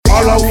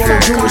All I wanna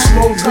do is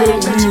smoke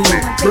good weed,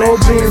 blow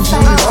big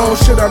G's, all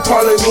shit I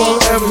probably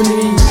won't ever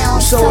need.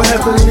 I'm so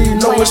heavenly,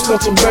 know it's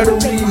smoking better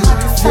weed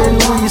than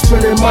weed,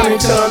 spending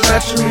money till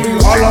naturally.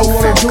 All I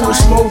wanna do is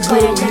smoke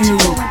good weed,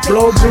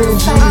 blow big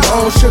G's,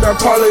 all shit I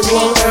probably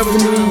won't ever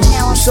need.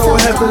 I'm so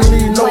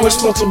heavenly, know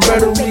it's smoking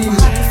better weed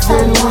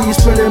than weed,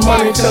 spending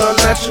money till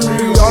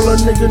naturally. All a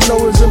nigga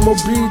know is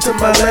MOB to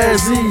my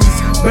last Z's.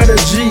 Better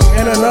G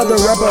and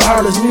another rapper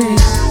hard as me.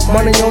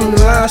 Money on the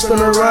line, spin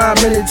a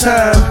ride many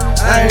times.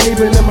 I ain't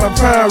even in my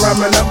prime,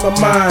 rhyming up my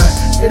mind.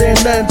 It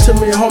ain't nothing to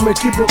me, homie,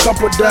 keep a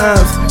couple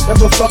dimes.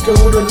 Never fucking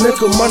with a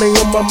nickel, money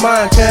on my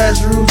mind.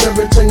 Cash rules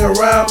everything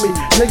around me.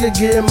 Nigga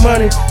getting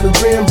money, cause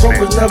being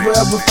broke was never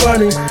ever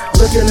funny.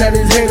 Looking at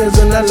these haters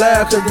and I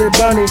laugh cause they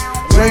bunny.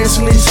 Rain,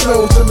 sleep,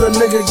 slow till the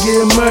nigga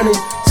getting money.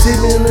 See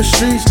me in the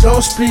streets,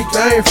 don't speak,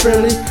 I ain't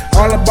friendly.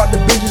 All about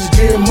the bitches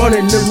getting money,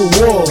 never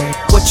war.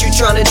 What you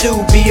tryna do?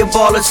 Be a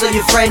baller so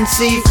your friends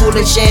see.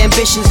 Foolish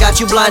ambitions got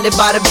you blinded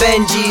by the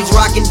Benjis.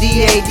 Rockin'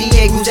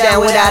 DA who's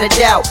down without a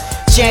doubt.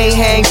 Chain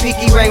hang,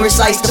 pinky ring,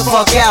 recite the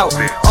fuck out.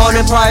 On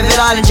a private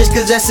island just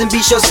cause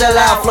S&B show sell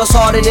out. Floss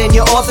harder than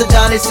your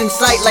orthodontist, in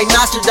sight like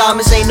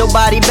Nostradamus. Ain't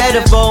nobody better,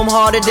 foam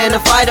harder than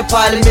a fighter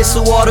pilot.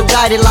 Missile auto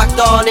guided, locked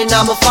on and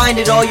I'ma find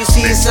it. All you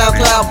see is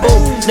SoundCloud,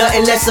 boom,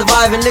 nothing less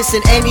surviving.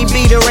 Listen, any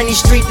beat or any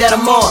street that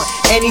I'm on,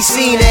 any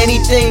scene,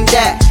 anything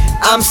that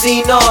I'm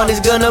seen on is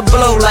gonna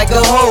blow like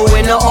a hoe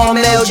in an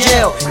all-male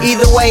jail.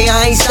 Either way,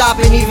 I ain't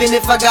stopping even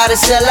if I gotta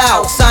sell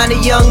out. Sign a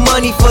Young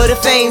Money for the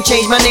fame,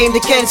 change my name to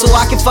Ken so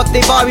I can fuck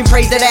they Barbie,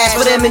 praise that ass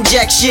for them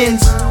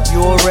injections. You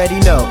already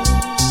know.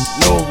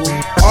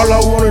 All I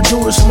wanna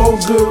do is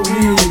smoke good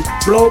weed,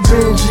 blow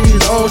big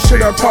G's, all shit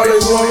I probably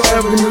won't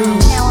ever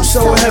need. I'm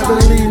so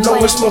heavenly, know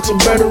it's smoking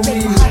better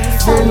weed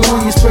than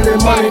weed,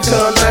 spending money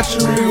till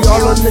naturally.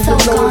 All a nigga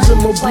know is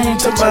MOB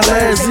to my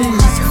last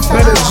Z's.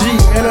 Better G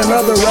and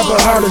another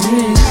rapper hard as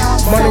me.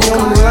 Money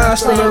on the line,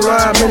 spin a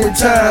ride many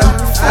times.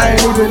 I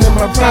ain't even in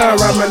my prime,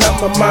 rhyming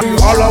up my mind.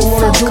 All I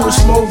wanna do is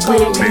smoke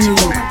good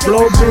weed,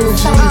 blow big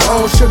G's,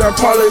 all shit I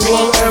probably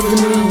won't ever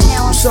need.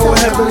 I'm so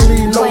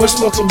heavenly, know it's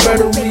smoking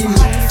better weed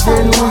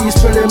than weed,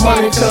 spending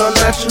money till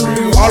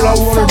naturally. All I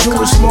wanna do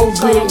is smoke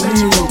good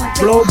weed,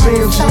 blow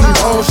big G's,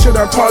 all shit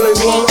I probably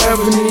won't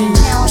ever need.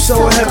 I'm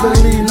so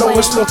heavenly, know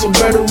it's smoking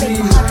better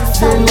weed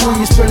than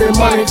weed, spending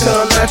money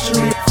till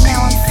naturally.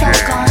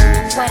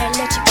 What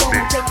a